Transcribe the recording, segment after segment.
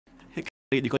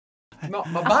Dico, No,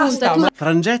 ma basta! Appunto,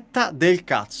 frangetta del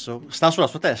cazzo. Sta sulla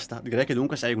sua testa. Direi che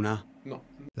dunque sei una... No.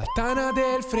 La tana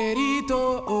del ferito,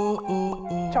 oh oh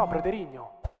oh. Ciao,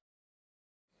 Praterigno.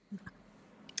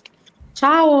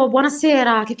 Ciao,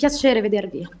 buonasera, che piacere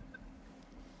vedervi.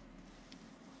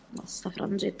 Sta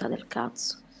frangetta del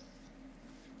cazzo.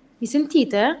 Mi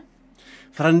sentite?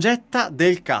 Frangetta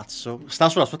del cazzo. Sta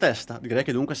sulla sua testa. Direi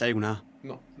che dunque sei una...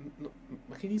 No,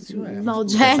 ma che inizio è? No,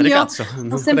 Testa di genio. cazzo, Ho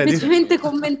non semplicemente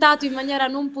commentato in maniera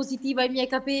non positiva i miei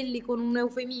capelli con un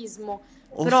eufemismo.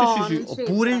 Però sì. non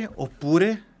c'entra.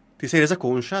 Oppure ti sei resa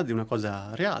conscia di una cosa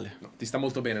reale. No, ti sta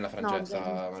molto bene la frangetta,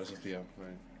 genio. Maria Sofia.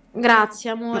 Grazie,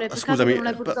 amore. No, Peccato scusami, che non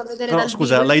l'hai potuta vedere però dal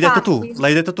scusa, vivo, l'hai detto infatti. tu,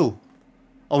 l'hai detto tu.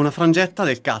 Ho una frangetta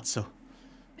del cazzo.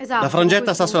 Esatto. La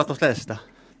frangetta sta questo- sulla tua testa.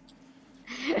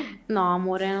 No,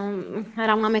 amore,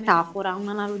 era una metafora,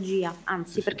 un'analogia,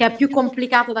 anzi, perché è più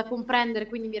complicato da comprendere,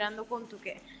 quindi mi rendo conto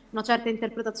che una certa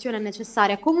interpretazione è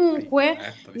necessaria. Comunque,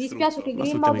 mi dispiace che Ma Green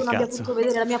sfruttami Mob non il abbia cazzo. potuto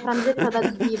vedere la mia frangetta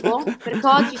dal vivo, perché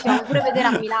oggi siamo pure a vedere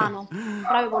a Milano.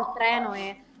 Però avevo il treno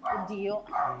e, oddio,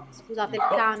 scusate il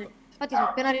cane. Infatti sono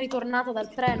appena ritornata dal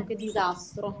treno, che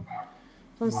disastro.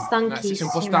 Sono Sei un stanchissima.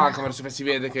 po' stanco, Maria Sofia, si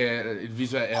vede che il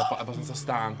viso è abbastanza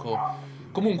stanco.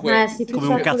 Comunque, Sì, più come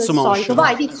un stanco del cazzo moscio. solito.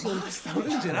 Vai, dici. basta, non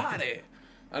esagerare.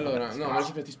 Allora, no, Maria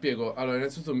Sofia, ti spiego. Allora,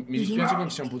 innanzitutto mi dispiace che non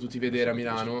ci siamo potuti vedere a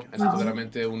Milano, è stato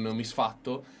veramente un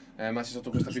misfatto, ma c'è stata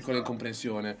questa piccola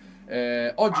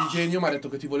incomprensione. Oggi Genio mi ha detto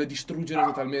che ti vuole distruggere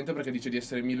totalmente perché dice di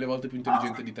essere 1000 volte più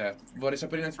intelligente di te. Vorrei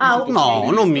sapere innanzitutto il tuo punto No, di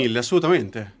non vista. 1000,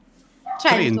 assolutamente. 100.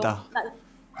 30.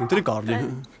 Non ti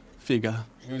ricordi? Figa.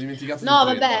 Mi ho dimenticato No,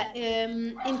 di 30.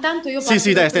 vabbè, intanto io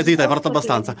Sì, dai, stai zitta, hai parlato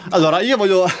abbastanza. Allora, io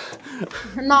voglio...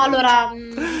 No, allora,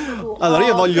 Allora,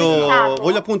 io voglio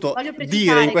voglio appunto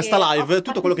dire in questa live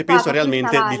tutto quello che penso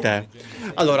realmente di te.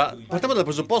 Allora, partiamo dal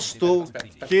presupposto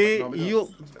che No, io...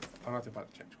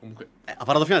 cioè, comunque... Ha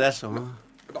parlato fino adesso, no?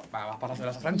 No, ma ha parlato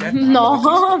della sua frangetta.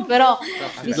 No, però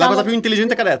La diciamo cosa più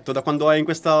intelligente che ha detto da quando è in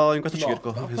questo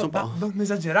circo. No, Penso un po'. non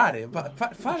esagerare,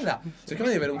 falla.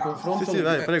 Cerchiamo di avere un confronto. Sì,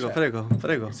 vai, cioè,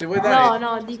 prego. Se vuoi dare...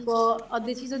 No, dico, ho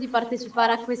deciso di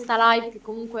partecipare a questa live che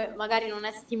comunque magari non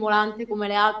è stimolante come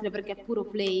le altre perché è puro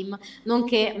flame, non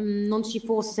che non ci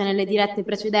fosse nelle dirette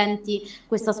precedenti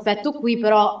questo aspetto qui,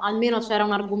 però almeno c'era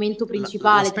un argomento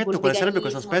principale. tipo L'aspetto, il quale sarebbe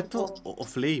questo veganismo, aspetto? O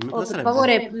flame? Oh, Cosa per sarebbe?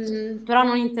 favore, però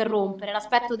non interrompere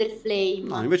l'aspetto del flame.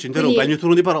 No, invece interrompe, è il mio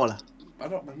turno di parola. Ma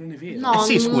no, ma non è vero. No,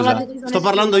 Sì, non l'ha scusa, deciso sto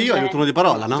parlando io, è il mio nessuno, turno di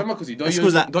parola, no? Facciamo così,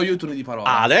 Scusa, do io il turno di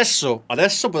parola. adesso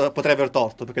potrei aver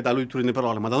torto, perché dà lui il turno di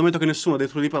parola, ma dal momento che nessuno dà il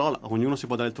turno di parola, ognuno si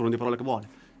può dare il turno di parola che vuole.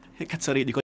 Che cazzo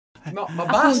ridi? No, ma Appunto,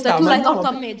 basta. tu ma l'hai no, tolto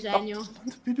a me, genio.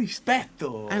 più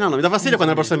rispetto. No, mi dà fastidio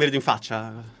quando le persone mi ridi in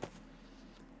faccia.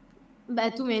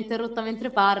 Beh, tu mi hai interrotta mentre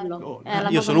parlo. No, È la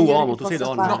Io cosa sono un migliore uomo, che tu sei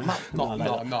posso donna. fare. No,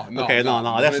 dai. no. Ok,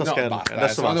 no, adesso scherzo. basta,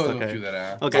 Adesso no, basta, devo ok.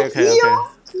 chiudere. Ok. Mi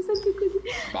senti così.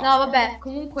 Basta. No, vabbè,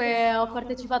 comunque ho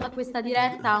partecipato a questa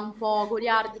diretta un po'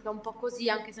 goliardica, un po' così,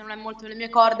 anche se non è molto nelle mie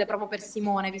corde, proprio per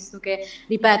Simone, visto che,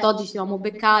 ripeto, oggi ci dovevamo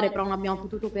beccare, però non abbiamo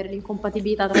potuto per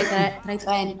l'incompatibilità tra i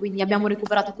treni, quindi abbiamo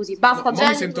recuperato così. Basta, Mo mi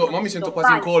gente, sento tutto,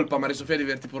 quasi in vai. colpa, Maria Sofia, di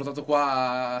averti portato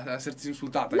qua a esserti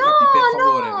insultata. Infatti, per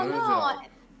favore, non esagerare.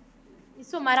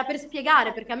 Insomma, era per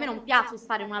spiegare, perché a me non piace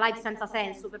stare in una live senza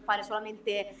senso, per fare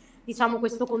solamente, diciamo,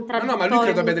 questo No, contraddittorio. ma lui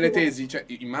credo abbia delle mutuo. tesi, cioè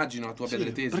immagino tu abbia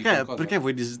delle tesi. Perché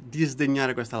vuoi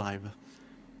disdegnare questa live?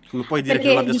 Non puoi dire che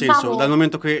Perché, non abbia diciamo- senso, dal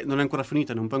momento che non è ancora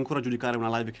finita, non puoi ancora giudicare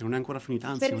una live che non è ancora finita,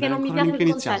 anzi Perché non è non mi ancora piace neanche il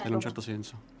iniziata in un concetto. certo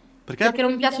senso. Perché? Perché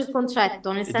non mi piace il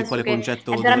concetto, nel di senso quale che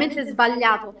concetto? è veramente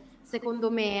sbagliato,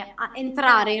 secondo me, a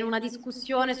entrare in una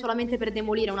discussione solamente per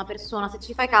demolire una persona. Se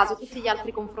ci fai caso, tutti gli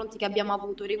altri confronti che abbiamo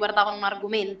avuto riguardavano un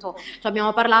argomento, cioè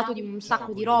abbiamo parlato di un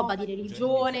sacco di roba, di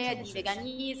religione, di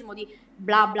veganismo, di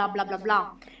bla bla bla bla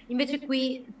bla. Invece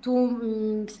qui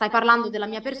tu stai parlando della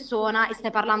mia persona e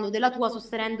stai parlando della tua,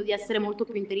 sostenendo di essere molto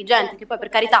più intelligente, che poi per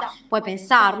carità puoi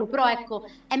pensarlo, però ecco,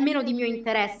 è meno di mio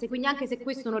interesse, quindi anche se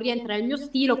questo non rientra nel mio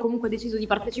stile, ho comunque deciso di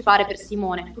partecipare per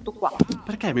Simone, tutto qua.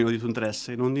 Perché è meno di tuo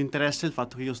interesse? Non ti interessa il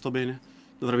fatto che io sto bene?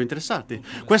 Dovrebbe interessarti.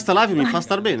 Questa live mi fa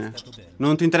star bene.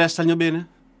 Non ti interessa il mio bene?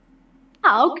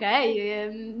 Ah, ok,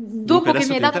 dopo che adesso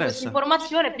mi hai ti dato interessa. questa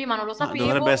informazione, prima non lo Ma sapevo.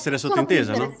 dovrebbe essere sono più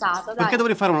sottintesa, no? interessata, dai. Perché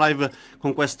dovrei fare un live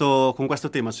con questo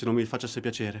tema se non mi facesse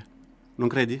piacere? Non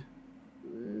credi?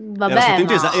 Vabbè, Era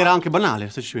sottintesa, ma era anche banale,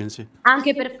 se ci pensi.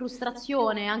 anche per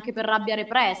frustrazione, anche per rabbia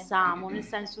repressa, amo, nel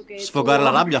senso che Sfogare tu la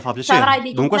rabbia fa ci avrai piacere,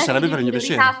 dei dunque complessi sarebbe di per il mio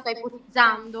inferiorità, piacere. stai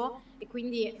ipotizzando, e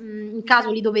quindi in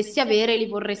caso li dovessi avere li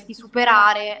vorresti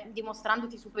superare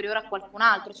dimostrandoti superiore a qualcun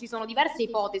altro. Ci sono diverse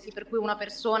ipotesi per cui una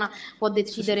persona può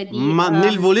decidere di ma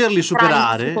nel volerli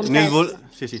superare, contesto.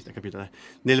 hai capito,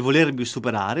 nel volerli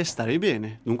superare starei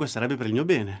bene, dunque sarebbe per il mio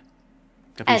bene.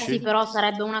 Capisci? Sì, però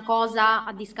sarebbe una cosa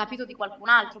a discapito di qualcun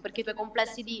altro, perché i tuoi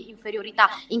complessi di inferiorità,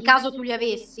 in caso tu li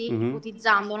avessi,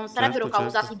 ipotizzando, non sarebbero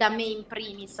causati da me in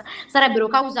primis, sarebbero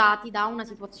causati da una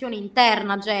situazione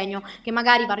interna, Genio, che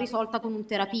magari va risolta con un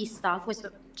terapista. Questo,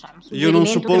 cioè, un io non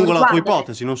suppongo la tua riguarda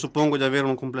ipotesi, non suppongo di avere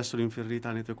un complesso di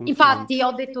inferiorità nei tuoi confronti. Infatti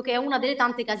ho detto che è una delle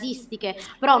tante casistiche,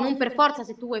 però non per forza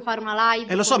se tu vuoi fare una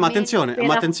live. Lo so, ma attenzione.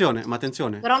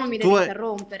 Però non mi devi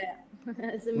interrompere.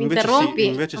 Se mi interrompi,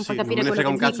 invece non sì, puoi non capire me ne frega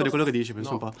un quello che cazzo di quello che dici,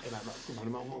 pensa un po'.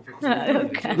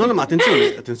 Okay. No, ma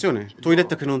attenzione, tu hai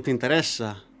detto che non ti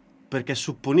interessa, perché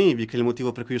supponevi che il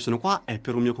motivo per cui io sono qua è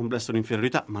per un mio complesso di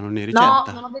inferiorità, ma non eri No,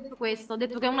 certa. non ho detto questo, ho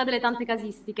detto che è una delle tante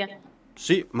casistiche.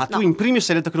 Sì, ma tu in primis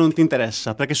hai detto che non ti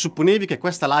interessa, perché supponevi che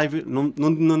questa live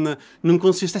non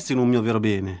consistesse in un mio vero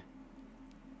bene.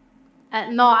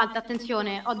 No,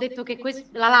 attenzione, ho detto che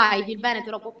la live il bene te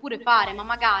lo può pure fare, ma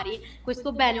magari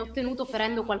questo bene è ottenuto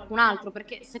ferendo qualcun altro,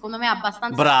 perché secondo me è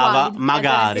abbastanza Brava,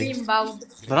 magari.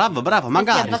 Brava,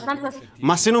 magari.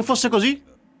 Ma se non fosse così?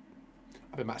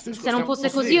 Vabbè, se non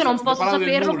fosse così io non posso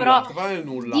saperlo, però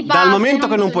di base dal momento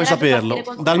che non puoi bisognerebbe saperlo,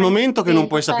 partire dal momento che non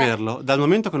puoi conseguentemente, saperlo, dal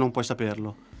momento che non puoi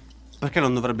saperlo, perché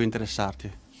non dovrebbe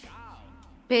interessarti?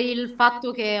 per il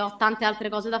fatto che ho tante altre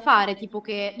cose da fare, tipo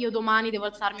che io domani devo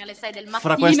alzarmi alle 6 del mattino.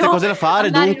 Fra queste cose da fare,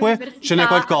 dunque, ce n'è all'università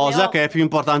qualcosa alle che è più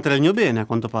importante del mio bene, a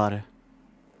quanto pare.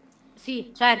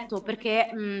 Sì, certo,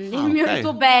 perché il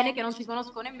tuo bene, che non ti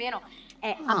conosco nemmeno,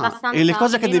 è abbastanza E le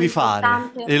cose che meno devi fare,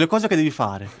 importante. e le cose che devi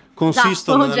fare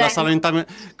consistono Esatto, nella Genio. salute,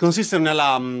 consistono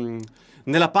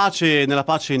nella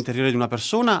pace interiore di una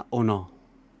persona o no?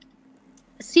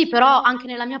 Sì, però anche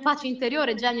nella mia pace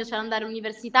interiore, Genio, c'è andare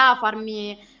all'università,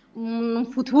 farmi un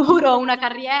futuro, una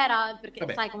carriera, perché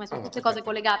Vabbè, sai come sono tutte cose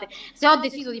collegate. Se ho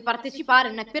deciso di partecipare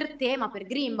non è per te, ma per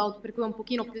Greenbout, per cui ho un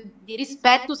pochino più di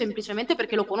rispetto, semplicemente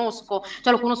perché lo conosco,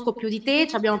 cioè lo conosco più di te,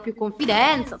 abbiamo più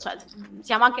confidenza, cioè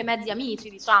siamo anche mezzi amici,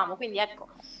 diciamo, quindi ecco,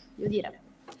 devo dire.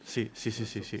 Sì,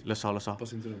 lo so.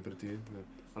 Posso interromperti?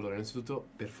 Allora, innanzitutto,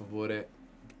 per favore,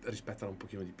 rispettala un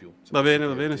pochino di più. Va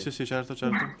bene, sì, certo.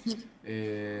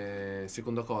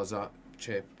 Seconda cosa,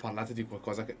 cioè, parlate di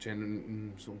qualcosa che, cioè,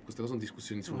 queste cose sono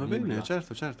discussioni su Va nulla. bene,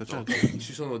 certo. No,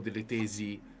 ci sono delle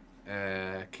tesi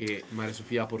che Maria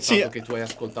Sofia ha portato, che tu hai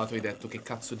ascoltato e hai detto che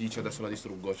cazzo dice, adesso la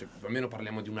distruggo. Cioè, almeno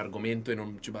parliamo di un argomento e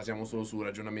non ci basiamo solo su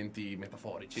ragionamenti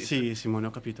metaforici. Sì, Simone,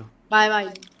 ho capito.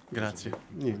 Vai. Grazie,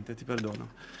 niente, ti perdono.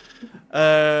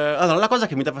 Allora, la cosa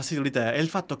che mi dà fastidio di te è il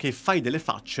fatto che fai delle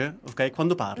facce, ok,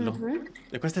 quando parlo.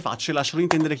 E queste facce lasciano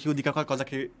intendere che io dica qualcosa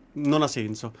che non ha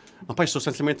senso, ma poi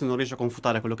sostanzialmente non riesco a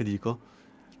confutare quello che dico.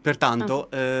 Pertanto,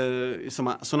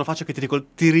 insomma, sono facce che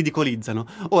ti ridicolizzano.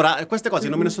 Ora, queste cose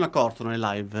non me ne sono accorto nelle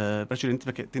live precedenti,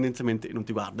 perché tendenzialmente non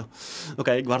ti guardo,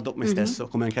 ok? Guardo me stesso,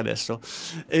 come anche adesso.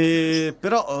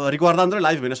 Però, riguardando le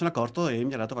live me ne sono accorto e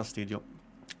mi ha dato fastidio.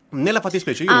 Nella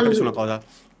fattispecie, io non capisco una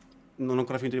cosa. Non ho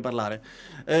ancora finito di parlare.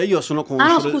 Io sono conscio.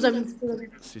 Ah, no, scusami.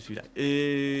 Sì.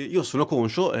 Io sono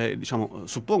conscio, diciamo,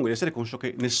 suppongo di essere conscio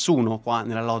che nessuno qua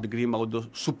nella Lord Greenbaud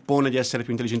suppone di essere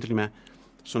più intelligente di me.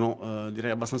 Sono,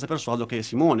 direi, abbastanza persuaso che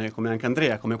Simone, come anche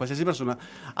Andrea, come qualsiasi persona,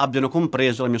 abbiano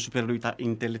compreso la mia superiorità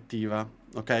intellettiva,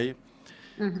 ok?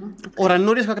 Ora,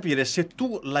 non riesco a capire se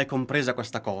tu l'hai compresa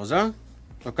questa cosa,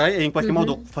 ok? E in qualche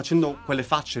modo, facendo quelle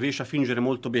facce, riesci a fingere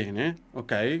molto bene,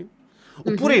 ok?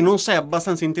 Oppure non sei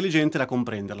abbastanza intelligente da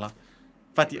comprenderla.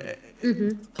 Infatti,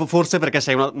 forse perché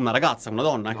sei una ragazza, una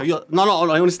donna. Ecco, no,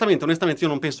 onestamente, io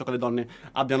non penso che le donne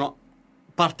abbiano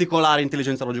particolare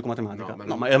intelligenza logico-matematica.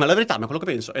 No, ma è la verità, ma è quello che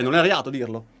penso. E non è reato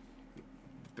dirlo.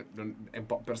 È un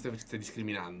po', però stai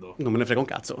discriminando. Non me ne frega un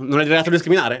cazzo. Non è reato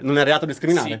discriminare? Non è reato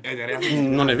discriminare? Sì, è reato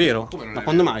discriminare. Non è vero. Ma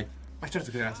quando mai? Ma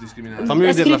certo che è reato discriminare. Fammi È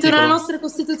vedere scritto nella l'articolo. nostra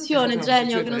Costituzione,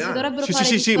 Genio, che non si dovrebbero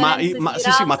fare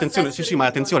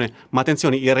ma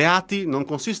attenzione, i reati non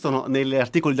consistono negli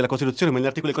articoli della Costituzione, ma negli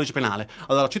articoli del codice penale.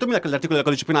 Allora, citami l'articolo del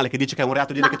codice penale che dice che è un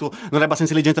reato dire che tu non sei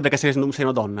abbastanza intelligente perché sei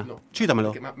una donna. No.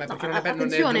 Citamelo. Ma perché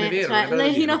non è vero,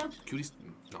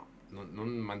 non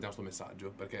mandiamo sto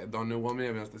messaggio, perché donne e uomini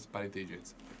abbiamo la stessa pari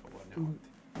intelligenza. Per favore, andiamo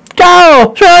avanti.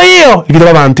 Ciao, sono io! Vi do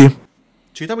avanti.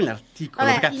 Citami l'articolo,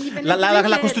 Vabbè, perché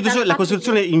la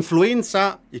Costituzione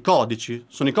influenza i codici.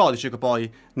 Sono i codici che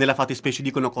poi nella fattispecie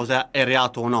dicono cosa è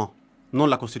reato o no, non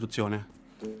la Costituzione.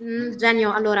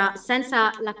 Genio, allora,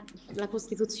 senza la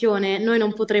Costituzione noi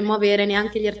non potremmo avere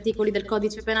neanche gli articoli del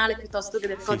codice penale piuttosto che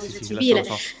del codice sì, civile, lo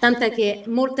so. tant'è che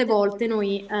molte volte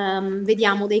noi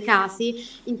vediamo dei casi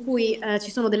in cui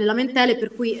ci sono delle lamentele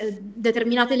per cui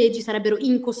determinate leggi sarebbero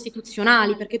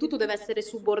incostituzionali, perché tutto deve essere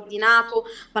subordinato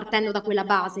partendo da quella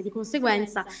base, di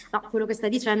conseguenza no, quello che stai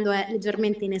dicendo è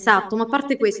leggermente inesatto, ma a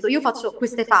parte questo io faccio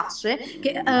queste facce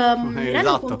che mi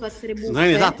rendo conto essere buffe. Non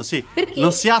è esatto, sì. Perché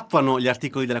Non si attuano gli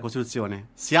articoli della Costituzione,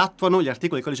 si attuano gli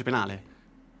articoli del codice penale.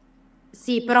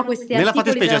 sì, però questi Nella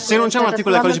articoli fattispecie, se non c'è un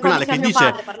articolo del codice penale che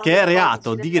dice che è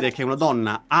reato dire che una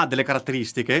donna ha delle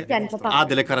caratteristiche,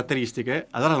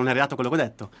 allora non è reato quello che ho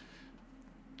detto.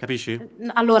 Capisci?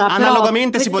 Allora,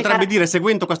 analogamente si potrebbe dire,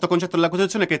 seguendo questo concetto della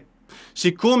Costituzione, che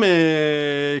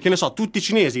siccome, che ne so, tutti i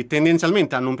cinesi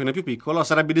tendenzialmente hanno un pene più piccolo,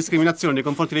 sarebbe discriminazione nei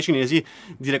confronti dei cinesi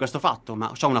dire questo fatto, ma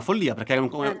c'è una follia, perché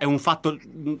è un fatto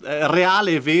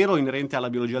reale e vero inerente alla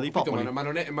biologia dei popoli. Ma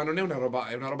non è una roba,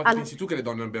 è una roba che pensi tu che le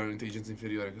donne abbiano un'intelligenza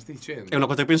inferiore, che stai dicendo? È una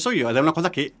cosa che penso io, ed è una cosa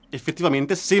che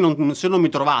effettivamente se non mi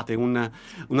trovate un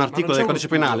articolo del codice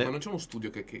penale... Ma non c'è uno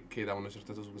studio che dà una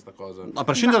certezza su questa cosa? A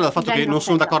prescindere dal fatto che non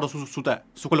sono d'accordo su te,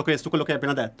 su quello che hai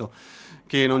appena detto,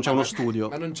 che non c'è uno studio.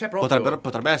 Ma non c'è proprio.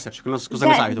 Potrebbe esserci, cosa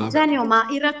ne sai tu? Genio, ma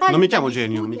in realtà non mi chiamo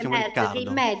Genio, mi chiamo Riccardo. Che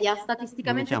in media,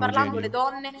 statisticamente parlando, le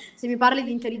donne, se mi parli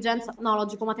di intelligenza, no,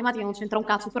 logico-matematica non c'entra un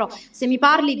cazzo, però se mi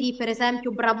parli di, per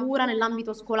esempio, bravura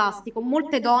nell'ambito scolastico,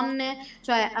 molte donne,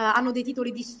 cioè, hanno dei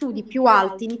titoli di studi più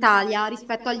alti in Italia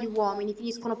rispetto agli uomini,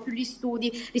 finiscono più gli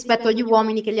studi rispetto agli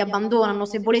uomini che li abbandonano,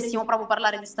 se volessimo proprio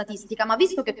parlare di statistica, ma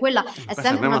visto che quella è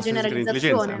sempre una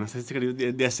generalizzazione. È una statistica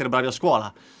di essere bravi a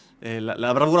scuola.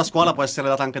 La bravura a scuola può essere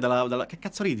data anche dalla... Che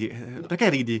cazzo ridi?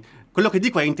 Perché ridi? Quello che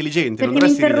dico è intelligente. Perché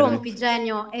mi interrompi,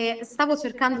 Genio, e stavo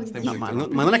cercando di dire. Ma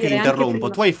non è che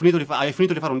interrompo, tu hai finito di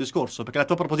fare un discorso, perché la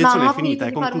tua proposizione è finita,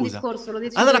 è conclusa.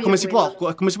 Allora come si può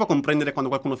comprendere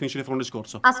quando qualcuno finisce di fare un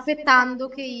discorso? Aspettando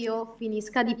che io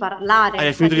finisca di parlare.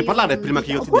 Hai finito di parlare prima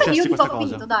che io ti dicessi questa cosa?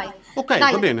 Finito, dai. Ok,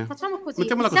 dai, va bene. Facciamo così,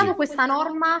 Mettiamola fissiamo così. questa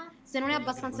norma, se non è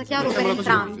abbastanza chiaro per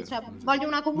entrambi. Cioè, voglio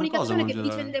una comunicazione che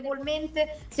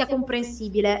vicendevolmente sia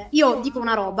comprensibile. Io dico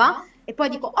una roba e poi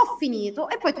dico ho finito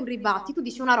e poi tu ribatti, tu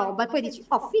dici una roba e poi dici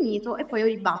ho finito e poi io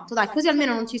ribatto. Dai, così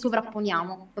almeno non ci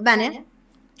sovrapponiamo, va bene?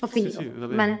 Ho finito, sì, va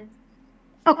bene.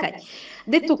 Ok,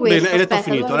 detto questo, bene, hai detto ho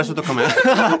finito, adesso tocca a me.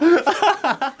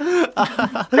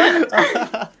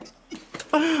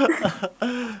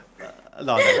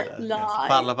 No,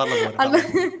 parla pure. Allora,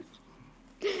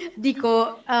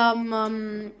 dico,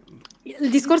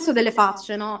 il discorso delle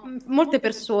facce, no? Molte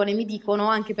persone mi dicono,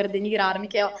 anche per denigrarmi,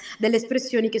 che ho delle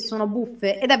espressioni che sono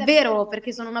buffe, ed è vero,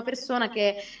 perché sono una persona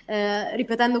che,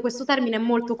 ripetendo questo termine, è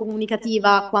molto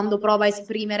comunicativa quando prova a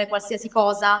esprimere qualsiasi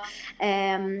cosa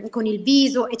con il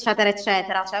viso, eccetera,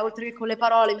 eccetera. Cioè, oltre che con le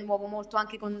parole, mi muovo molto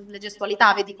anche con le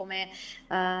gestualità, vedi come,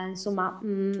 insomma,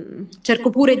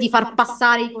 cerco pure di far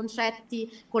passare i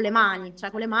concetti con le mani, cioè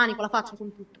con le mani, con la faccia,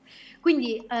 con tutto.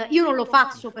 Quindi io non lo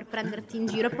faccio per prenderti in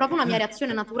giro, è proprio una mia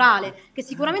reazione naturale, che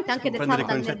sicuramente è anche dettata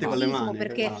dal nervosismo,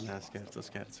 perché...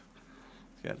 Scherzo.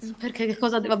 Perché che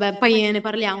cosa... Vabbè, poi ne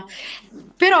parliamo.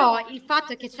 Però il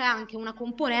fatto è che c'è anche una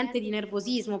componente di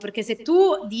nervosismo, perché se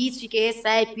tu dici che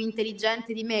sei più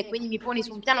intelligente di me, quindi mi poni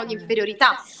su un piano di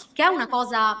inferiorità, che è una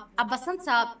cosa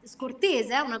abbastanza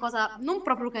scortese, è una cosa non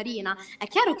proprio carina, è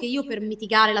chiaro che io per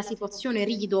mitigare la situazione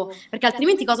rido, perché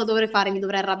altrimenti cosa dovrei fare? Mi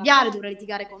dovrei arrabbiare, dovrei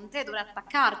litigare con te, dovrei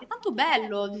attaccarti, è tanto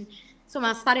bello...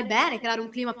 Insomma, stare bene, creare un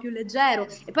clima più leggero.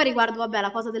 E poi riguardo, vabbè,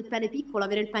 la cosa del pene piccolo,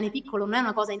 avere il pene piccolo non è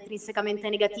una cosa intrinsecamente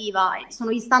negativa.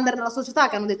 Sono gli standard della società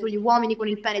che hanno detto gli uomini con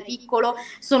il pene piccolo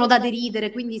sono da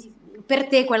deridere, quindi per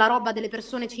te quella roba delle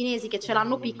persone cinesi che ce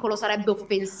l'hanno piccolo sarebbe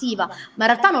offensiva, ma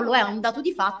in realtà non lo è un dato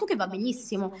di fatto che va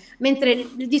benissimo. Mentre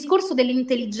il discorso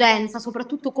dell'intelligenza,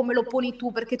 soprattutto come lo poni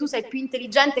tu, perché tu sei più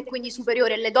intelligente e quindi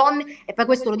superiore alle donne, e poi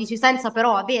questo lo dici senza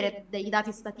però avere dei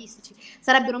dati statistici,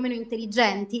 sarebbero meno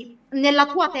intelligenti, nella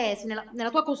tua tesi, nella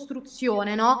tua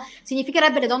costruzione, no?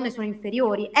 Significherebbe le donne sono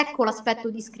inferiori. Ecco l'aspetto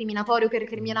discriminatorio che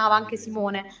recriminava anche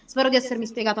Simone. Spero di essermi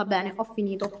spiegata bene, ho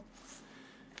finito.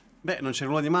 Beh, non c'è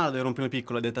nulla di male ad avere un pene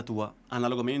piccolo, è detta tua.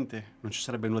 Analogamente, non ci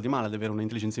sarebbe nulla di male ad avere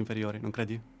un'intelligenza inferiore, non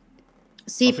credi?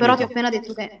 Sì, però ti ho appena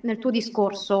detto che nel tuo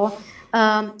discorso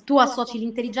tu associ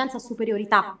l'intelligenza a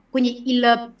superiorità, quindi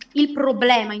il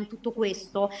problema in tutto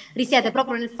questo risiede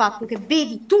proprio nel fatto che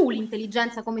vedi tu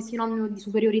l'intelligenza come sinonimo di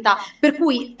superiorità, per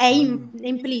cui è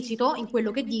implicito in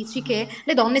quello che dici che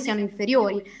le donne siano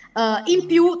inferiori. In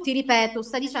più, ti ripeto,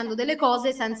 stai dicendo delle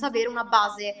cose senza avere una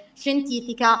base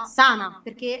scientifica sana,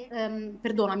 perché,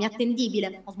 perdonami,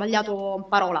 attendibile, ho sbagliato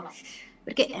parola.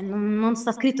 perché non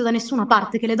sta scritto da nessuna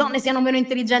parte che le donne siano meno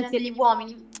intelligenti degli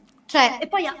uomini. Cioè, e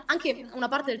poi anche una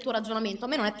parte del tuo ragionamento a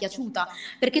me non è piaciuta,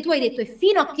 perché tu hai detto, e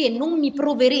fino a che non mi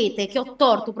proverete che ho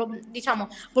torto, diciamo,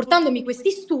 portandomi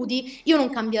questi studi, io non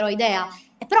cambierò idea.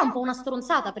 È però un po' una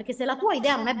stronzata, perché se la tua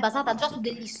idea non è basata già su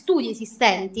degli studi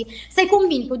esistenti, sei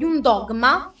convinto di un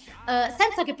dogma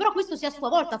senza che però questo sia a sua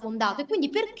volta fondato. E quindi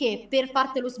perché per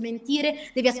fartelo smentire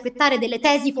devi aspettare delle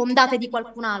tesi fondate di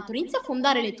qualcun altro? Inizia a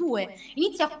fondare le tue,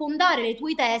 inizia a fondare le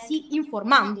tue tesi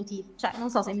informandoti. Cioè,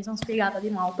 non so se mi sono spiegata di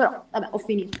nuovo, però vabbè, ho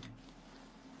finito.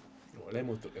 Lei è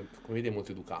molto, come vedi, è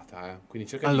molto educata, quindi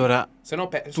cerca Allora, di... Se no,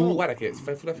 guarda che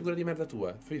fai la figura di merda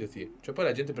tua, fidati. Cioè poi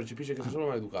la gente percepisce che sei solo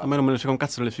maleducato. a me non me ne frega un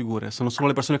cazzo delle figure, sono solo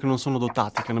le persone che non sono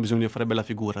dotate che hanno bisogno di fare bella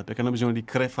figura, perché hanno bisogno di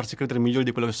farsi credere migliori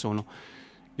di quello che sono.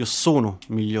 Io sono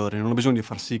migliore, non ho bisogno di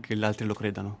far sì che gli altri lo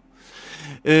credano.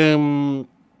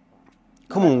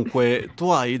 Comunque, tu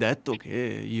hai detto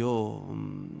che io...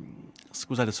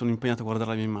 Scusate, sono impegnato a guardare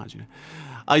la mia immagine.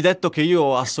 Hai detto che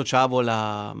io associavo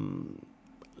la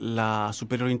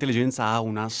superiore intelligenza a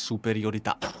una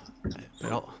superiorità.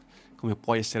 Però, come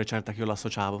puoi essere certa che io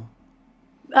l'associavo?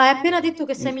 Hai appena detto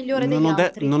che sei migliore degli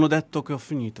altri. Non ho detto che ho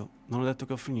finito. Non ho detto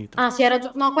che ho finito. Ah, sì, hai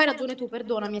ragione. No, qua hai ragione tu,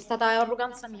 perdonami, è stata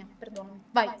arroganza mia, perdonami.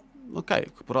 Vai.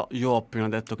 Ok, però io ho appena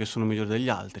detto che sono migliore degli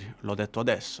altri. L'ho detto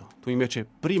adesso. Tu invece,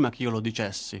 prima che io lo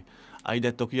dicessi, hai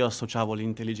detto che io associavo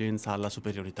l'intelligenza alla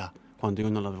superiorità, quando io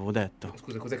non l'avevo detto.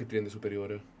 Scusa, cos'è che ti rende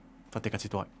superiore? Fate i cazzi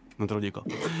tuoi, non te lo dico.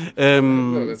 È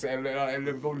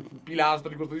il pilastro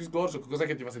di questo discorso, cos'è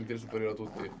che ti fa sentire superiore a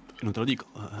tutti? Non te lo dico,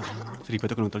 ti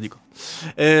ripeto che non te lo dico.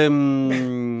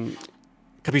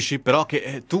 Capisci però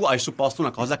che tu hai supposto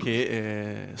una cosa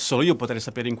che solo io potrei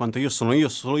sapere in quanto solo io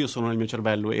sono nel mio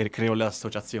cervello e creo le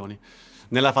associazioni.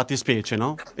 Nella fattispecie,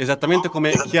 no? Esattamente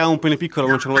come chi ha un pene piccolo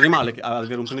non c'è nulla di male ad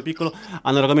avere un pene piccolo,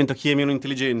 analogamente chi è meno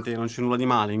intelligente non c'è nulla di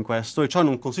male in questo, e ciò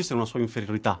non consiste in una sua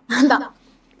inferiorità. Da.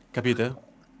 Capite?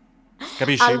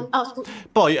 Capisci?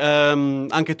 Poi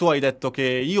anche tu hai detto che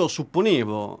io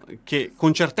supponevo che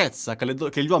con certezza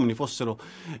che gli uomini fossero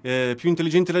più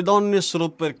intelligenti delle donne solo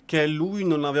perché lui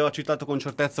non aveva citato con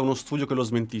certezza uno studio che lo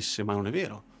smentisse, ma non è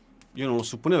vero. Io non lo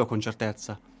supponevo con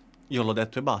certezza. Io l'ho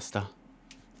detto e basta.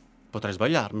 Potrei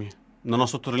sbagliarmi. Non ho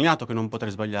sottolineato che non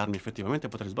potrei sbagliarmi, effettivamente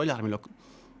potrei sbagliarmi.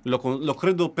 Lo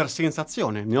credo per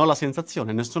sensazione, ne ho la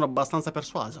sensazione, ne sono abbastanza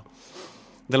persuaso.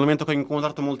 Dal momento che ho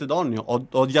incontrato molte donne,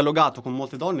 ho dialogato con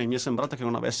molte donne, mi è sembrato che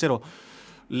non avessero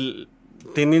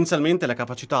tendenzialmente le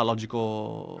capacità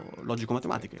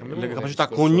logico-matematiche, le capacità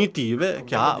cognitive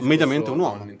che ha mediamente un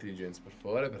uomo. Per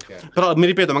favore, perché... Però mi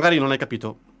ripeto, magari non hai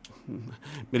capito. Mi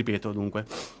ripeto, dunque.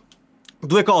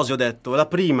 Due cose ho detto. La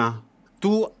prima,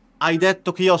 tu hai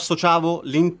detto che io associavo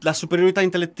la superiorità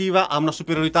intellettiva a una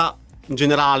superiorità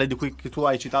generale di cui che tu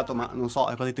hai citato, ma non so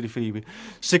a cosa ti riferivi.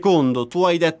 Secondo, tu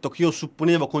hai detto che io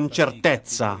supponevo con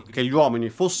certezza che gli uomini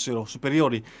fossero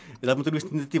superiori dal punto di vista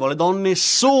intellettivo alle donne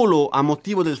solo a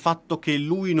motivo del fatto che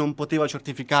lui non poteva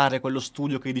certificare quello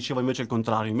studio che diceva invece il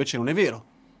contrario. Invece non è vero.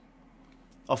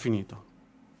 Ho finito.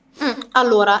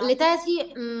 Allora, le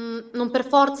tesi non per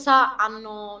forza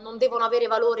non devono avere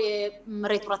valore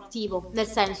retroattivo, nel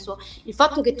senso, il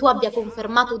fatto che tu abbia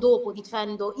confermato dopo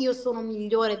dicendo io sono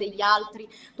migliore degli altri,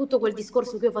 tutto quel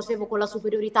discorso che io facevo con la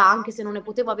superiorità, anche se non ne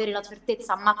potevo avere la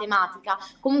certezza matematica,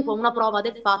 comunque è una prova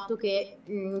del fatto che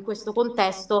in questo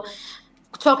contesto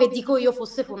ciò che dico io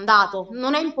fosse fondato.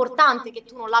 Non è importante che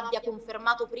tu non l'abbia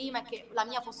confermato prima e che la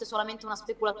mia fosse solamente una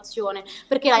speculazione,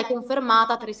 perché l'hai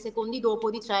confermata 3 secondi dopo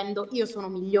dicendo io sono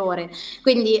migliore.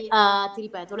 Quindi ti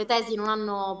ripeto, le tesi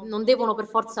non devono per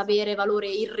forza avere valore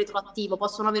irretroattivo,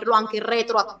 possono averlo anche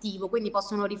retroattivo, quindi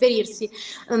possono riferirsi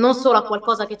non solo a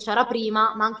qualcosa che c'era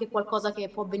prima, ma anche a qualcosa che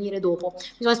può venire dopo.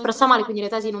 Mi sono espressa male, quindi le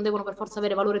tesi non devono per forza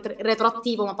avere valore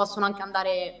retroattivo, ma possono anche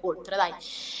andare oltre, dai.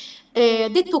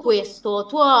 Detto questo,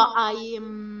 tu hai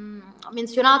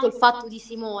menzionato il fatto di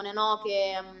Simone, no?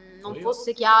 Che non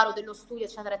fosse chiaro dello studio,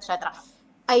 eccetera, eccetera.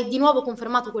 Hai di nuovo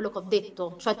confermato quello che ho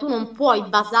detto, cioè tu non puoi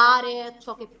basare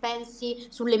ciò che pensi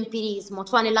sull'empirismo,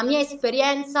 cioè nella mia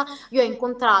esperienza io ho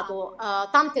incontrato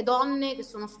tante donne che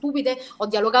sono stupide, ho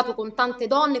dialogato con tante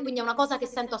donne, quindi è una cosa che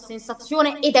sento a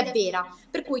sensazione ed è vera,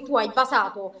 per cui tu hai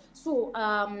basato su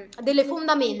delle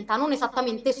fondamenta non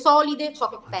esattamente solide ciò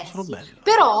che pensi,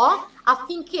 però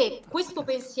affinché questo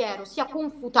pensiero sia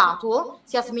confutato,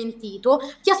 sia smentito,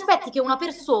 ti aspetti che una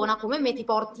persona come me ti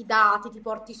porti dati, ti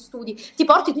porti studi, ti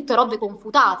porti tutte robe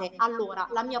confutate. Allora,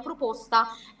 la mia proposta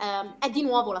è di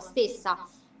nuovo la stessa.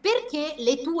 perché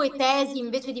le tue tesi,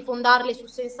 invece di fondarle su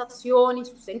sensazioni,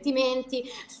 su sentimenti,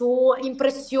 su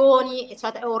impressioni,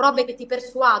 eccetera, o robe che ti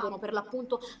persuadono, per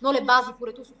l'appunto, non le basi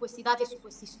pure tu su questi dati e su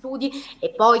questi studi. E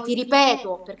poi ti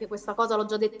ripeto, perché questa cosa l'ho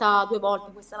già detta 2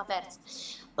 volte, questa è la terza,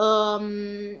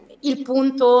 il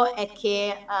punto è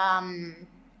che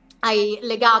hai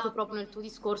legato proprio nel tuo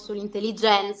discorso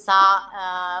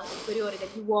l'intelligenza superiore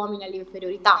degli uomini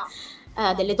all'inferiorità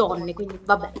delle donne, quindi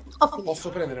vabbè, ho finito. Posso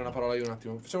prendere una parola io un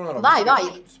attimo? Facciamo una roba.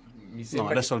 Vai. Mi sembra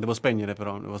No, adesso lo devo spegnere,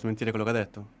 però devo smentire quello che ha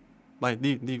detto. Vai,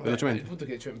 di velocemente. Il punto è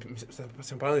che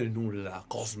stiamo parlando del nulla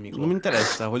cosmico. Non mi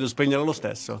interessa, voglio spegnerlo lo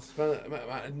stesso.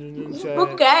 Ma non c'è...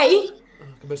 Ok.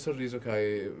 Che bel sorriso che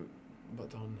hai,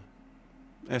 Madonna.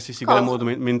 Sì, Graham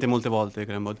Bode mente molte volte,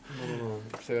 Graham Bode. No,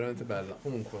 sei veramente bella.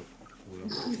 Comunque,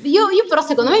 io però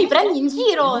secondo me mi prendi in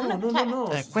giro. No.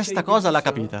 Questa cosa l'ha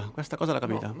capita. No.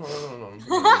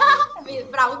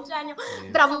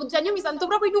 Bravo Eugenio, mi sento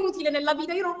proprio inutile nella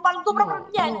vita, io non valgo proprio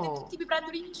niente, tutti mi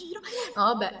prendono in giro. No,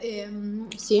 vabbè,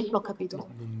 sì, l'ho capito.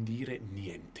 Non dire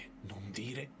niente.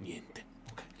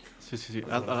 Ok. Sì.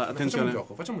 Allora, attenzione.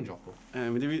 Facciamo un gioco.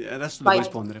 Adesso devo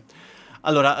rispondere.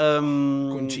 Allora,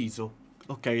 conciso.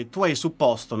 Ok, tu hai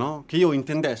supposto, no? Che io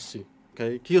intendessi,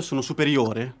 ok? Che io sono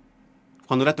superiore,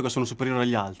 quando ho detto che sono superiore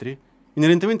agli altri,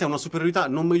 inerentemente a una superiorità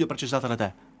non meglio precisata da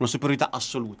te, una superiorità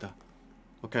assoluta,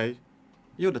 ok?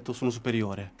 Io ho detto sono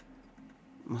superiore,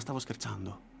 ma stavo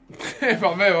scherzando.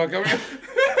 Vabbè, ma capito.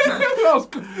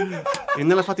 E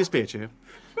nella fattispecie,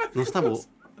 non stavo...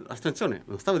 Attenzione,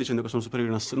 non stavo dicendo che sono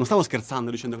superiore in assoluto, non stavo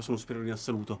scherzando dicendo che sono superiore in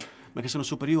assoluto, ma che sono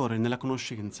superiore nella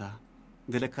conoscenza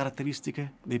delle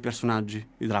caratteristiche dei personaggi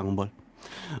di Dragon Ball.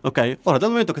 Ok? Ora, dal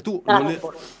momento che tu...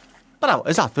 Bravo,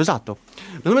 esatto. Dal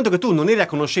momento che tu non eri a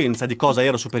conoscenza di cosa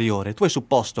ero superiore, tu hai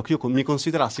supposto che io mi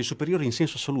considerassi superiore in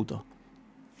senso assoluto.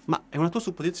 Ma è una tua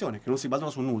supposizione che non si basa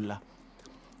su nulla.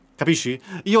 Capisci?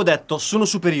 Io ho detto sono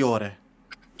superiore.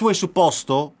 Tu hai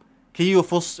supposto che io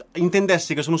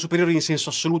intendessi che sono superiore in senso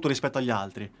assoluto rispetto agli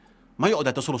altri. Ma io ho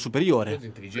detto solo superiore. Di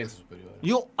intelligenza superiore.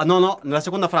 No, nella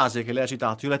seconda frase che lei ha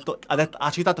citato,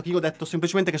 ha citato che io ho detto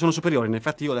semplicemente che sono superiore. In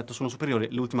effetti io ho detto sono superiore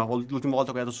l'ultima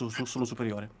volta che ho detto sono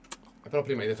superiore. Però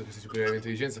prima hai detto che sei superiore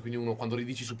all'intelligenza, quindi uno quando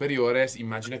dici superiore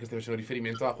immagina che stai facendo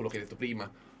riferimento a quello che hai detto prima.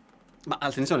 Ma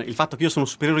attenzione, il fatto che io sono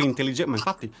superiore in intelligenza... Ma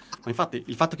infatti,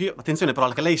 il fatto che io... Attenzione però,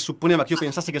 che lei supponeva che io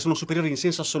pensassi che sono superiore in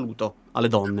senso assoluto alle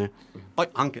donne. Poi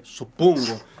anche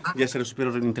suppongo di essere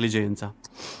superiore in intelligenza.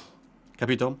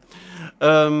 Capito?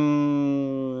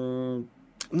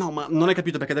 No, ma non hai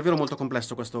capito perché è davvero molto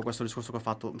complesso questo discorso che ho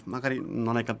fatto. Magari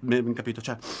non hai capito.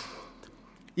 Cioè,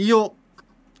 io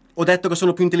ho detto che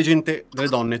sono più intelligente delle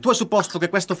donne. Tu hai supposto che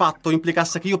questo fatto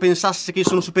implicasse che io pensassi che io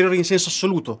sono superiore in senso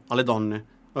assoluto alle donne.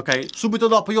 Ok? Subito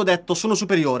dopo io ho detto sono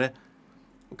superiore.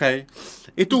 Ok?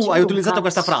 E tu hai utilizzato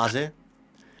questa frase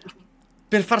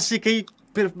per far sì che...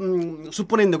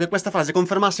 supponendo che questa frase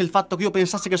confermasse il fatto che io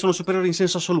pensassi che sono superiore in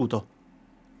senso assoluto.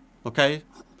 Ok?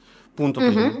 Punto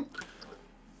primo.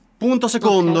 Punto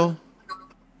secondo.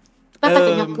 Aspetta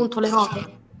che mi appunto le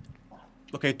note.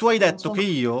 Ok, tu hai detto che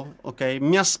io, ok,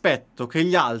 mi aspetto che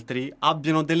gli altri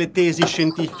abbiano delle tesi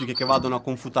scientifiche che vadano a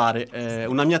confutare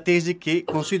una mia tesi che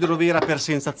considero vera per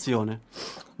sensazione.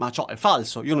 Ma ciò è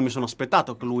falso. Io non mi sono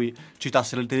aspettato che lui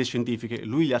citasse le tesi scientifiche.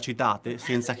 Lui le ha citate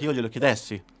senza che io glielo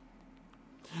chiedessi.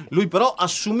 Lui però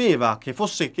assumeva che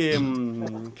fosse che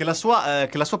la sua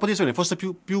posizione fosse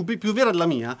più vera della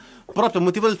mia, proprio a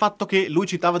motivo del fatto che lui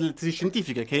citava delle tesi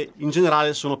scientifiche che in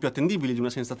generale sono più attendibili di una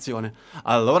sensazione.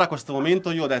 Allora a questo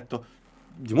momento io ho detto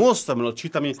dimostramelo,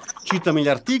 citami gli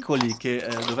articoli che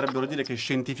dovrebbero dire che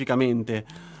scientificamente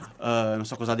non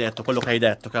so cosa ha detto, quello che hai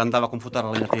detto, che andava a confutare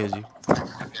la mia tesi.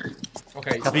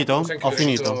 Ok, capito? Ho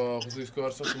finito. Questo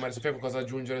discorso. Tu Maria Sofia, qualcosa da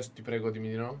aggiungere? Ti prego, dimmi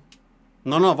di no.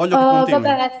 No, voglio che continui.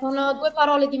 Vabbè, sono 2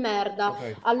 parole di merda.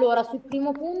 Okay. Allora, sul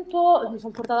primo punto mi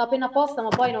sono portata appena apposta, ma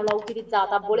poi non l'ho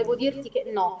utilizzata. Volevo dirti che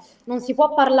no, non si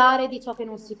può parlare di ciò che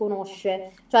non si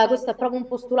conosce. Cioè, questo è proprio un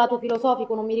postulato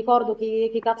filosofico, non mi ricordo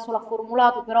chi cazzo l'ha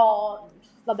formulato, però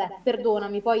vabbè,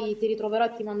 perdonami, poi ti ritroverò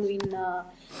e ti mando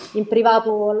in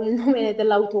privato il nome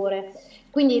dell'autore.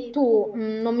 Quindi tu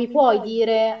non mi puoi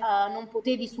dire, non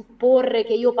potevi supporre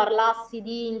che io parlassi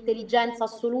di intelligenza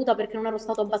assoluta perché non ero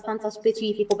stato abbastanza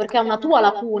specifico, perché è una tua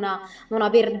lacuna non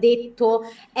aver detto,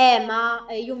 ma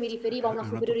io mi riferivo a una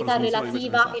superiorità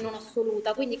relativa e non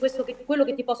assoluta. Quindi quello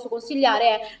che ti posso consigliare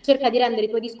è cerca di rendere i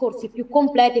tuoi discorsi più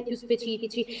completi e più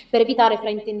specifici per evitare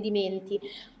fraintendimenti.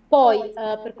 Poi,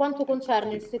 per quanto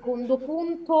concerne il secondo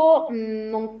punto,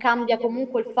 non cambia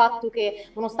comunque il fatto che,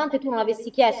 nonostante tu non avessi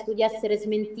chiesto di essere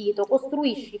smentito,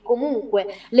 costruisci comunque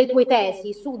le tue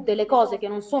tesi su delle cose che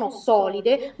non sono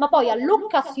solide, ma poi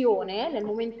all'occasione, nel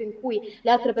momento in cui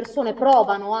le altre persone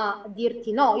provano a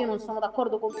dirti no, io non sono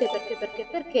d'accordo con te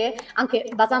perché, anche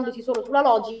basandosi solo sulla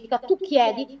logica, tu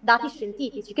chiedi dati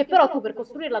scientifici, che però tu per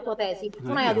costruire la tua tesi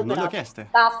non hai adoperato. Non le ho chieste.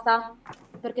 Basta.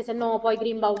 Perché sennò poi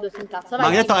Greenbaud si incazza. Ma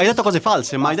hai detto cose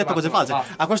false,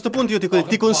 A questo punto io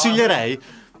ti consiglierei.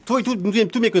 Tu mi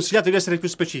hai consigliato di essere più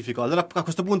specifico. Allora a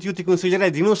questo punto io ti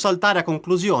consiglierei di non saltare a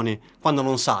conclusioni quando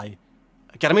non sai.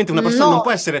 Chiaramente una persona non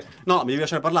può essere. No, mi devi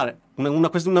lasciare parlare. Una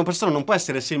persona non può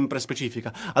essere sempre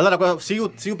specifica. Allora, se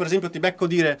io per esempio ti becco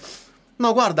dire: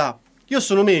 no, guarda, io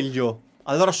sono meglio.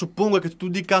 Allora suppongo che tu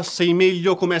dica sei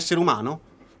meglio come essere umano?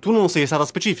 Tu non sei stata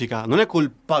specifica, non è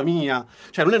colpa mia,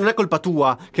 cioè non è colpa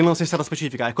tua che non sei stata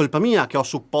specifica, è colpa mia che ho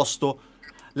supposto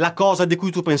la cosa di cui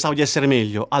tu pensavi di essere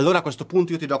meglio. Allora a questo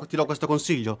punto io ti do questo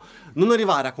consiglio: non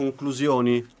arrivare a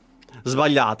conclusioni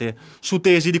sbagliate su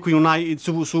tesi di cui non hai,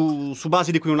 su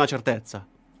basi di cui non hai certezza,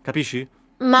 capisci?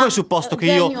 Ma tu hai supposto che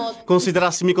io Genio,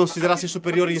 mi considerassi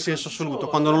superiore in senso assoluto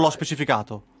quando non l'ho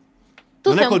specificato. tu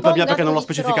Non è sei un colpa po' mia un perché non l'ho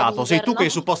gatto di specificato, sei tu Schrödinger, che hai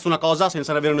no? supposto una cosa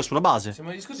senza avere nessuna base. Siamo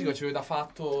agli discorsi che facevo da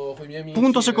fatto con i miei amici.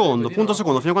 Punto secondo, fino a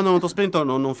quando non ti ho spento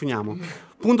non finiamo.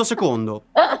 Punto secondo,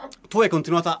 tu hai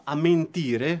continuato a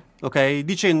mentire, ok?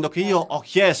 Dicendo che io ho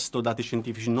chiesto dati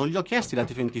scientifici, non li ho chiesti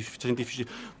dati scientifici.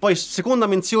 Poi seconda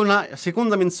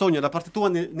menzogna da parte tua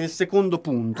nel secondo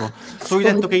punto.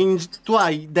 Tu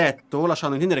hai detto,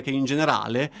 lasciando intendere che in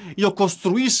generale io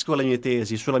costruisco le mie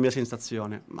tesi sulla mia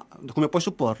sensazione. Ma come puoi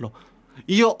supporlo?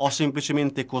 Io ho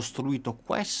semplicemente costruito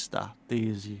questa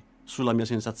tesi sulla mia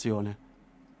sensazione,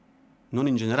 non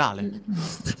in generale.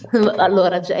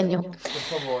 Allora, Genio. Per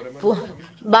favore.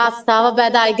 Basta,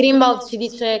 vabbè, dai, Greenbaud ci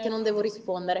dice che non devo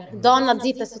rispondere. Donna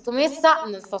zitta e sottomessa,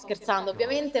 non sto scherzando,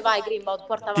 ovviamente. Vai, Greenbaud,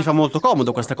 porta avanti. Ti fa molto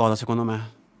comodo questa cosa, secondo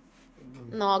me.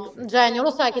 No, Genio, lo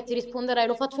sai che ti risponderei,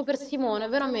 lo faccio per Simone,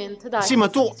 veramente, dai. Sì, ma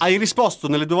tu hai risposto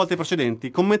nelle 2 volte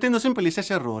precedenti commettendo sempre gli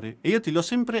stessi errori e io ti li ho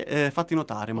sempre fatti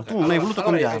notare, ma tu non hai voluto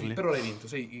cambiarli. Per ora hai vinto,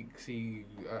 sei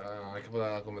a capo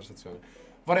della conversazione.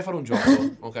 Vorrei fare un gioco,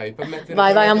 ok? Per mettere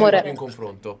Vai, amore. in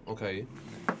confronto, ok?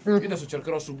 Io adesso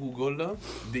cercherò su Google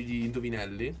degli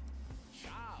indovinelli.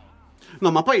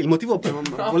 No, ma poi il motivo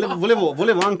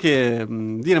volevo anche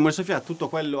dire, Maria Sofia,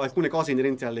 alcune cose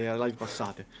inerenti alle live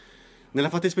passate. Nella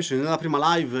fattispecie, nella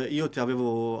prima live io ti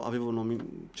avevo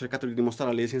cercato di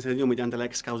dimostrare l'esistenza di Dio mediante la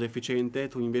ex causa efficiente,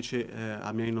 tu invece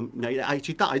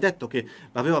hai detto che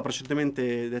l'aveva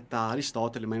precedentemente detta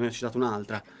Aristotele, ma ne hai citato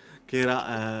un'altra, che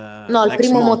era No, il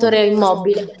primo motore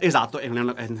immobile. Esatto, è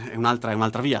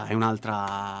un'altra via, è un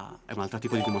altro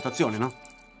tipo di dimostrazione, no?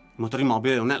 Il motore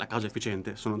immobile non è la causa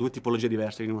efficiente, sono 2 tipologie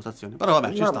diverse di dimostrazione. Però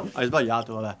vabbè, ci sta, hai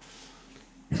sbagliato, vabbè.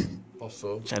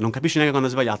 Posso? Cioè, non capisci neanche quando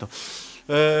hai sbagliato.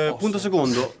 Punto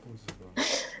secondo.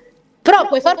 Però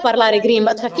puoi far parlare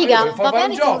Greenbaud, cioè figa, va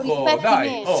bene che non rispetti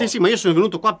dai. me. Sì, ma io sono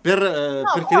venuto qua per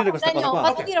chiarire questa cosa Genio, qua.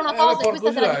 vado a dire una cosa e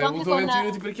questa te la dico Ho anche avuto con... 20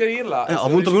 minuti per chiarirla. Ho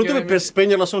avuto 20 minuti per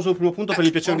spegnerla solo sul primo punto per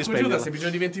il piacere di spegnerla. Se hai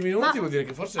bisogno di 20 minuti vuol dire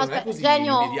che forse non è Aspetta, così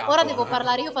Genio, immediato. ora devo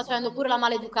parlare io facendo pure la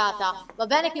maleducata. Va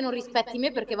bene che non rispetti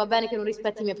me perché va bene che non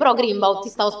rispetti me, però Greenbaud ti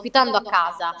sta ospitando a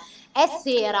casa. È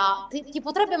sera, ti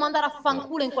potrebbe mandare a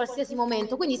fanculo in qualsiasi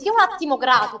momento, quindi sia un attimo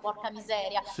grato, porca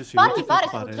miseria. Sì, Fammi fare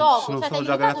sto gioco. Sono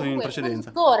già granato in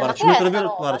precedenza. Guarda, Ci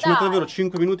metto davvero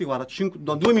 5 minuti, guarda,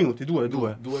 2 minuti, 2.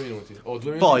 2 minuti. Oh,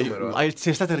 2 minuti. Poi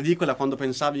sei stata ridicola quando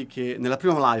pensavi che, nella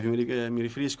prima live mi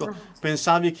riferisco,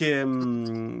 pensavi che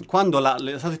quando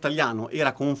lo Stato italiano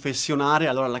era confessionare,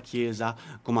 allora la Chiesa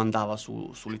comandava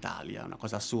sull'Italia. Una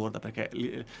cosa assurda, perché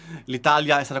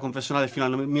l'Italia è stata confessionale fino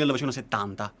al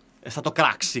 1970. È stato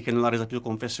Craxi che non l'ha resa più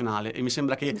confessionale e mi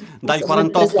sembra che dal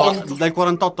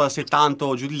 48 al 70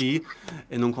 o giù di lì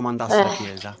non comandasse la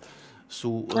Chiesa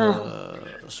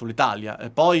sull'Italia. E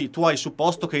poi tu hai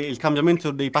supposto che il cambiamento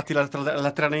dei patti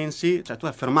lateranensi, cioè tu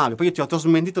affermavi, poi io ti ho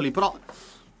smentito lì, però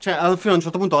cioè alla fine a un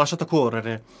certo punto ho lasciato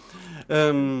correre.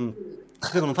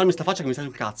 Spero non farmi sta faccia che mi stai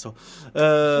sul cazzo.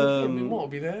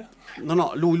 Immobile?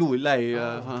 No, lei.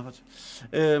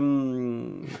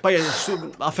 Poi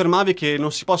affermavi che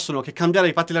non si possono, che cambiare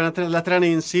i patti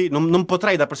lateranensi, non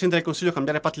potrei da Presidente del Consiglio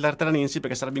cambiare i patti lateranensi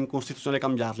perché sarebbe incostituzionale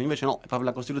cambiarli. Invece no, è proprio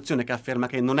la Costituzione che afferma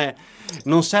che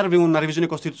non serve una revisione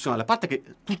costituzionale. A parte che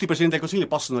tutti i Presidenti del Consiglio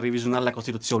possono revisionare la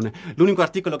Costituzione. L'unico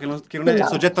articolo che non è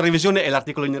soggetto a revisione è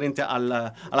l'articolo inerente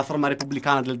alla forma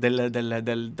repubblicana della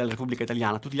Repubblica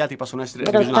Italiana. Tutti gli altri possono essere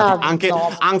revisionati.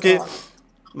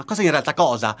 Ma cosa in realtà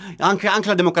cosa? Anche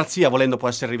la democrazia, volendo, può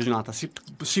essere revisionata.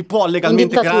 Si può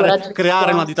legalmente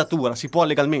creare una dittatura, si può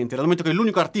legalmente. Dal momento che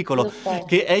l'unico articolo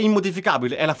che è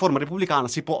immodificabile è la forma repubblicana,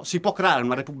 si può creare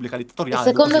una repubblica dittatoriale.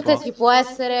 E secondo te si può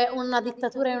essere una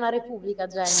dittatura e una repubblica,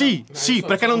 Genio? Sì,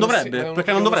 perché non dovrebbe?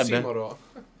 Perché non dovrebbe?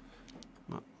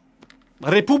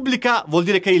 Repubblica vuol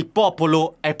dire che il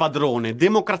popolo è padrone,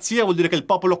 democrazia vuol dire che il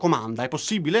popolo comanda. È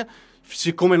possibile?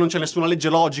 Siccome non c'è nessuna legge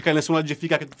logica e nessuna legge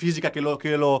fisica che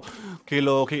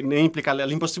ne implica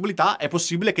l'impossibilità, è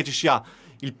possibile che ci sia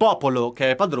il popolo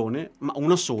che è padrone, ma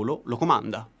uno solo lo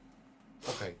comanda.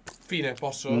 Ok, fine,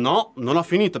 posso? No, non ho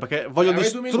finito perché voglio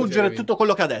distruggere tutto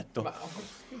quello che ha detto.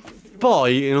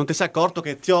 Poi non ti sei accorto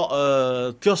che ti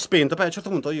ho spento. Beh, a un certo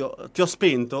punto io ti ho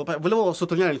spento. Volevo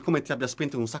sottolineare come ti abbia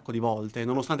spento un sacco di volte,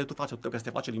 nonostante tu faccia tutte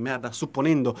queste facce di merda,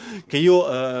 supponendo che io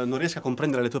non riesca a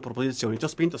comprendere le tue proposizioni. Ti ho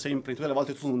spento sempre, tutte le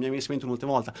volte tu non mi hai spento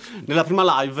un'ultima volta. Nella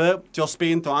prima live ti ho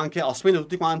spento anche, ho spento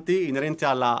tutti quanti inerenti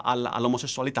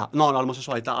all'omosessualità. No,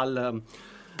 all'omosessualità,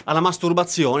 alla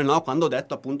masturbazione, no? Quando ho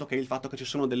detto appunto che il fatto che ci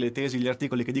sono delle tesi, gli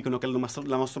articoli che dicono che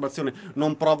la masturbazione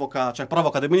non provoca, cioè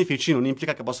provoca dei benefici, non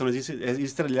implica che possano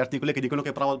esistere gli articoli che dicono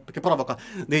che provoca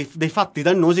dei fatti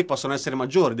dannosi che possono essere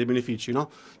maggiori dei benefici, no?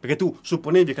 Perché tu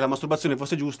supponevi che la masturbazione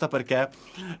fosse giusta perché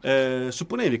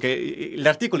supponevi che gli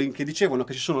articoli che dicevano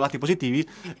che ci sono lati positivi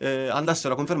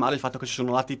andassero a confermare il fatto che ci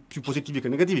sono lati più positivi che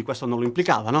negativi. Questo non lo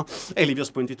implicava, no? E lì vi ho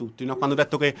spenti tutti, no? Quando ho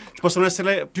detto che ci possono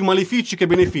essere più malefici che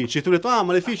benefici, e tu hai detto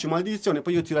malefici, maledizione,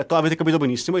 poi io ti ho detto avete capito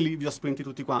benissimo, e lì vi ho spenti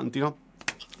tutti quanti, no?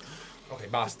 Ok,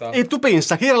 basta. E tu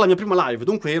pensa che era la mia prima live,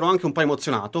 dunque ero anche un po'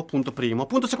 emozionato, punto primo.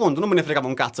 Punto secondo, non me ne fregava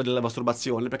un cazzo della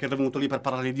masturbazione, perché ero venuto lì per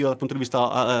parlare di Dio dal punto di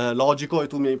vista logico, e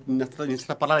tu mi hai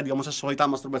iniziato a parlare di omosessualità,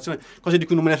 masturbazione, cose di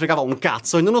cui non me ne fregava un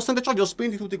cazzo, e nonostante ciò vi ho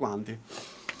spenti tutti quanti.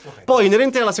 Okay. Poi,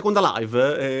 inerente alla seconda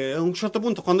live, a un certo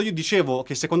punto, quando io dicevo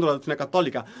che secondo la dottrina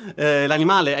cattolica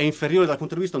l'animale è inferiore dal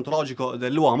punto di vista ontologico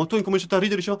dell'uomo, tu hai cominciato a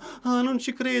ridere e dicevo non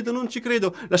ci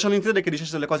credo, lasciando intendere che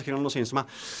dicesse delle cose che non hanno senso, ma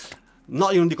no,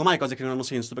 io non dico mai cose che non hanno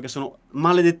senso, perché sono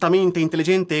maledettamente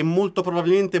intelligente e molto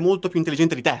probabilmente molto più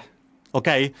intelligente di te,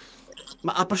 ok?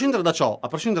 Ma a prescindere da ciò,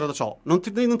 non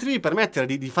ti devi permettere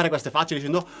di fare queste facce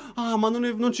dicendo ma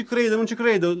non ci credo,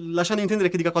 lasciando intendere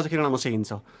che dica cose che non hanno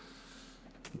senso.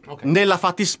 Okay. Nella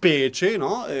fattispecie,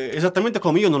 no? Esattamente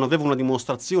come io non avevo una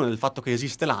dimostrazione del fatto che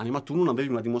esiste l'anima, tu non avevi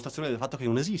una dimostrazione del fatto che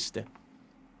non esiste.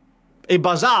 E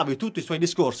basavi tutti i suoi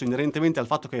discorsi inerentemente al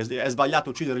fatto che è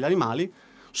sbagliato uccidere gli animali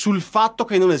sul fatto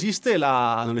che non esiste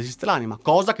l'anima,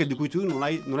 cosa di cui tu non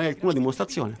hai alcuna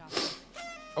dimostrazione.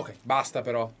 Ok, basta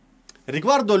però.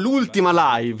 Riguardo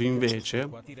l'ultima live, invece,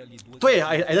 tu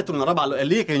hai detto una roba, è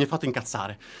lì che mi hai fatto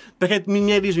incazzare, perché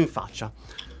mi hai riso in faccia.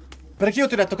 Perché io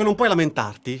ti ho detto che non puoi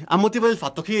lamentarti a motivo del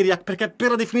fatto che perché per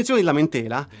la definizione di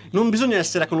lamentela non bisogna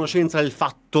essere a conoscenza del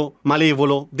fatto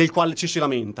malevolo del quale ci si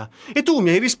lamenta. E tu mi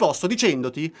hai risposto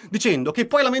dicendo che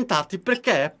puoi lamentarti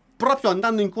perché proprio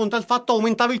andando incontro al fatto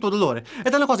aumentavi il tuo dolore.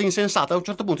 Ed è una cosa insensata. A un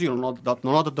certo punto io non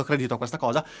ho dato credito a questa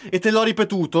cosa e te l'ho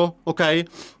ripetuto, ok?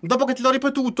 Dopo che te l'ho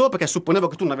ripetuto, perché supponevo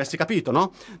che tu non avessi capito,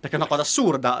 no? Perché è una cosa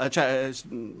assurda, cioè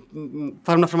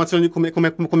fare un'affermazione come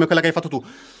quella che hai fatto tu.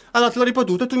 Allora te l'ho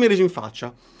ripetuto e tu mi hai reso in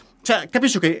faccia. Cioè,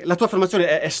 capisci che la tua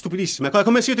affermazione è stupidissima. È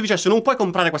come se io ti dicessi non puoi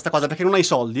comprare questa cosa perché non hai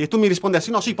soldi, e tu mi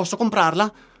rispondessi no, sì, posso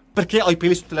comprarla perché ho i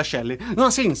peli sotto le ascelle. Non ha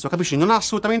senso, capisci? Non ha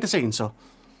assolutamente senso.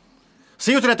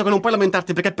 Se io ti ho detto che non puoi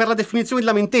lamentarti perché per la definizione di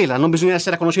lamentela non bisogna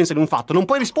essere a conoscenza di un fatto, non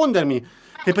puoi rispondermi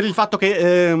che per il fatto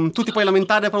che tu ti puoi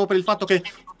lamentare proprio per il fatto che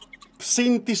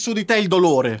senti su di te il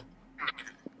dolore.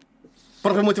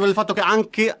 Proprio per il motivo del fatto che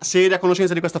anche se eri a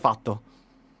conoscenza di questo fatto.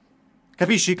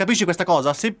 Capisci? Capisci questa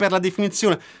cosa? Se per la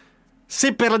definizione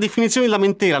di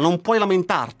lamentela non puoi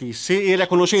lamentarti se eri a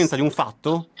conoscenza di un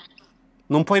fatto,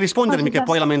 non puoi rispondermi che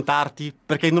puoi lamentarti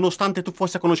perché nonostante tu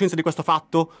fossi a conoscenza di questo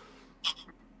fatto,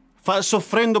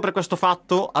 soffrendo per questo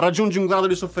fatto, raggiungi un grado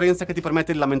di sofferenza che ti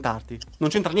permette di lamentarti. Non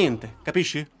c'entra niente,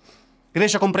 capisci?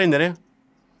 Riesci a comprendere?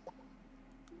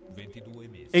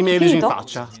 E mi hai riso in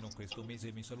faccia.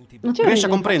 Riesci a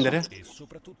comprendere?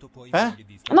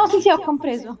 No, sì, ho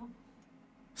compreso.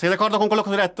 Sei d'accordo con quello che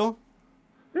ho detto?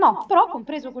 No, però ho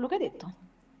compreso quello che hai detto.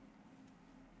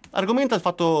 Argomenta il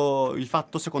fatto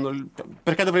secondo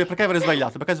perché avrei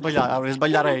sbagliato? Perché avrei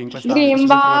sbagliare in questa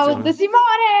Greenbaud,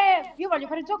 Simone! Io voglio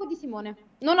fare il gioco di Simone.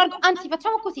 Anzi,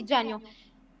 facciamo così, Genio.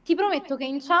 Ti prometto che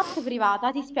in chat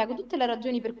privata ti spiego tutte le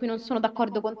ragioni per cui non sono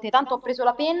d'accordo con te. Tanto ho preso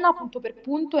la penna punto per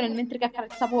punto e mentre che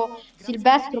accarezzavo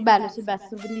Silvestro, bello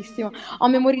Silvestro, bellissimo, ho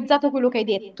memorizzato quello che hai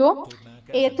detto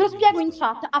e te lo spiego in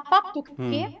chat a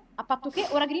patto che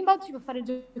ora Greenbaud ci può fare il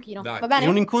giochino. Dai. Va bene? In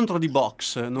un incontro di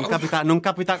box non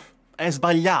capita è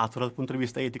sbagliato dal punto di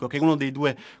vista etico che uno dei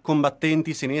due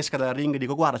combattenti se ne esca dal ring e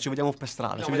dico guarda ci vediamo per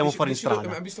strada, No, ci ma vediamo fuori in strada.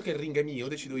 Ma visto che il ring è mio,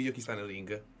 decido io chi sta nel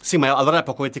ring. Sì, ma allora è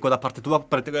poco etico da parte tua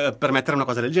permettere una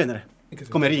cosa del genere.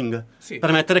 Come ring. Sì.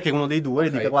 Permettere che uno dei due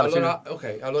dica guarda...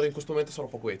 allora in questo momento sarò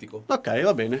poco etico. Ok,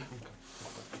 va bene.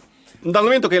 Dal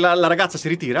momento che la ragazza si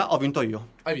ritira, ho vinto io.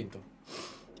 Hai vinto.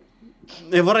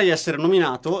 E vorrei essere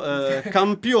nominato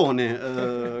campione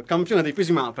dei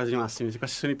pesi massimi,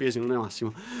 questi sono i pesi, non è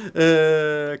massimo.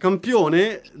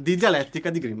 Campione di dialettica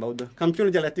di Greenbaud. Campione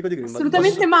dialettico di Greenbaud.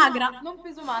 Assolutamente magra, non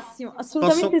peso massimo,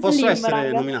 assolutamente posso slim, essere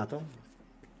raga. nominato?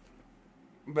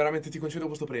 Veramente ti concedo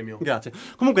questo premio. Grazie.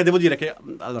 Comunque devo dire che,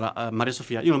 allora, Maria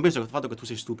Sofia, io non penso che il fatto che tu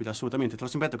sei stupida, assolutamente, te l'ho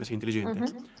sempre detto che sei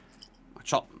intelligente.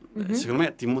 Ciò, secondo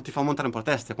me, ti fa montare un po' la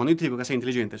testa. Quando io ti dico che sei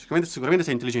intelligente, sicuramente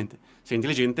sei intelligente. Sei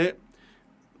intelligente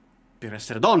per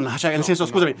essere donna, cioè nel senso,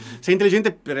 scusami, sei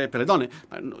intelligente per le donne.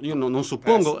 Io non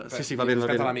suppongo, sì, va bene,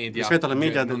 rispetto alla media, rispetto alla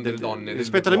media delle donne,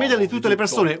 rispetto alla media di tutte le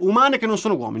persone umane che non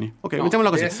sono uomini. Ok, No,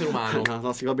 mettiamola così. deve essere umano.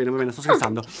 No, sì, va bene, sto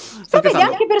scherzando. Sapete che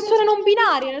anche persone non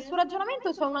binarie nel suo ragionamento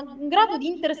c'è un grado di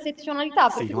intersezionalità.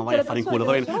 Sì, ma vai a fare in culo,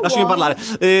 va bene. Lasciami parlare.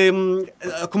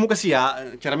 Comunque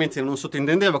sia, chiaramente non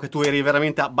sottointendevo che tu eri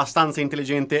veramente abbastanza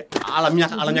intelligente, alla mia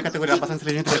categoria, abbastanza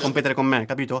intelligente per competere con me,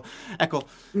 capito? Ecco,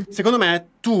 secondo me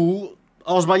tu...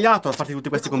 Ho sbagliato a farti tutti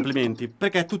questi complimenti,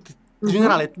 perché tu, in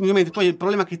generale, tu hai il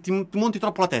problema che ti monti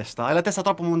troppo la testa, hai la testa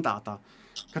troppo montata,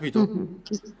 capito?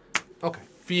 Ok,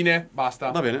 fine, basta.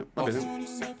 Va bene, va bene.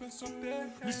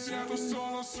 Mi siedo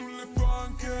solo sulle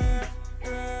panche,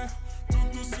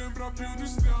 tutto sembra più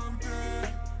distante,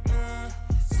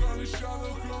 sono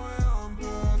lisciato come